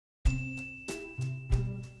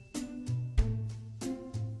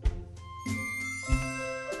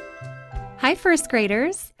Hi, first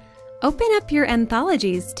graders! Open up your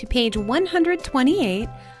anthologies to page 128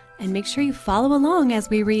 and make sure you follow along as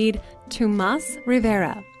we read Tomas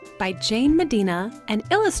Rivera by Jane Medina and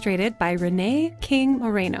illustrated by Renee King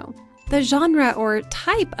Moreno. The genre or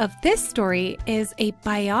type of this story is a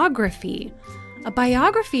biography. A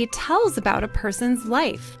biography tells about a person's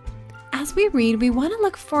life. As we read, we want to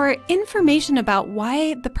look for information about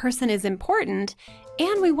why the person is important,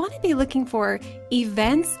 and we want to be looking for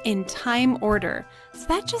events in time order. So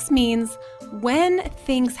that just means when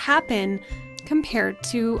things happen compared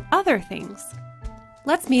to other things.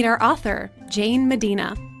 Let's meet our author, Jane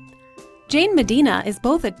Medina. Jane Medina is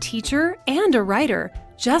both a teacher and a writer,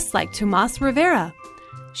 just like Tomas Rivera.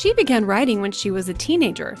 She began writing when she was a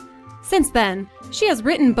teenager. Since then, she has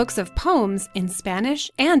written books of poems in Spanish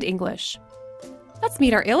and English. Let's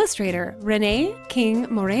meet our illustrator, Renee King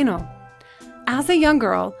Moreno. As a young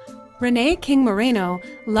girl, Renee King Moreno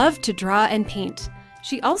loved to draw and paint.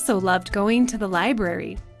 She also loved going to the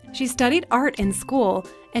library. She studied art in school,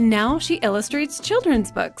 and now she illustrates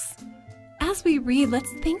children's books. As we read,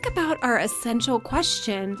 let's think about our essential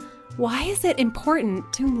question: why is it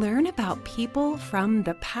important to learn about people from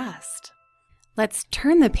the past? Let's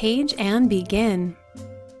turn the page and begin.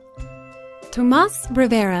 Tomas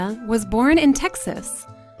Rivera was born in Texas.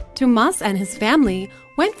 Tomas and his family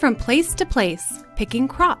went from place to place, picking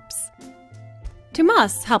crops.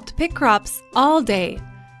 Tomas helped pick crops all day.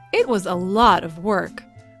 It was a lot of work.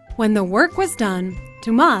 When the work was done,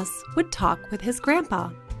 Tomas would talk with his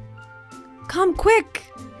grandpa. "Come quick,"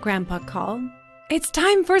 Grandpa called. "It's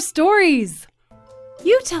time for stories."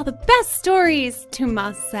 "You tell the best stories,"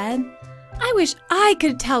 Tomas said. "I wish I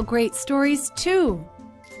could tell great stories too."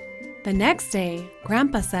 The next day,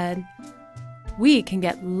 Grandpa said, "We can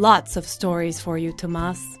get lots of stories for you,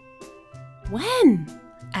 Tomas." "When?"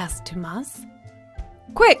 asked Tomas.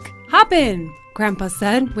 "Quick, hop in," Grandpa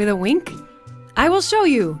said with a wink. "I will show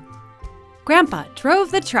you." Grandpa drove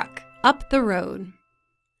the truck up the road.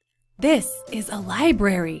 "This is a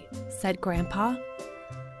library," said Grandpa.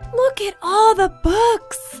 "Look at all the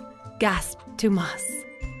books," gasped Tomas.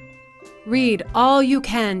 "Read all you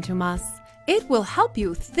can, Tomas. It will help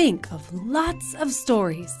you think of lots of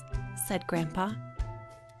stories," said Grandpa.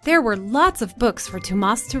 There were lots of books for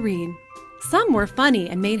Tomas to read. Some were funny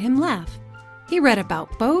and made him laugh. He read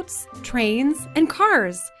about boats, trains, and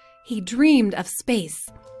cars. He dreamed of space.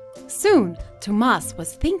 Soon, Tomas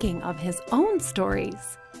was thinking of his own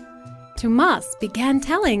stories. Tomas began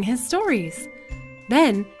telling his stories.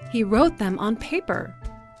 Then he wrote them on paper.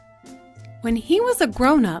 When he was a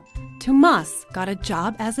grown-up, Tomas got a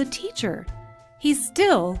job as a teacher. He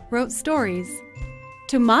still wrote stories.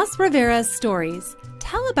 Tomas Rivera's stories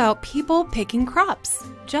tell about people picking crops,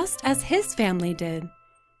 just as his family did.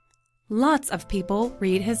 Lots of people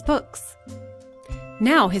read his books.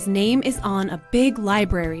 Now his name is on a big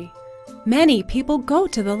library. Many people go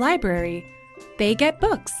to the library. They get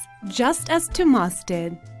books, just as Tomas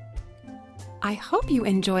did. I hope you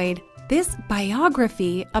enjoyed this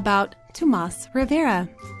biography about Tomas Rivera.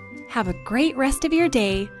 Have a great rest of your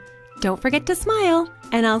day. Don't forget to smile,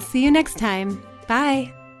 and I'll see you next time.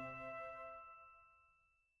 Bye!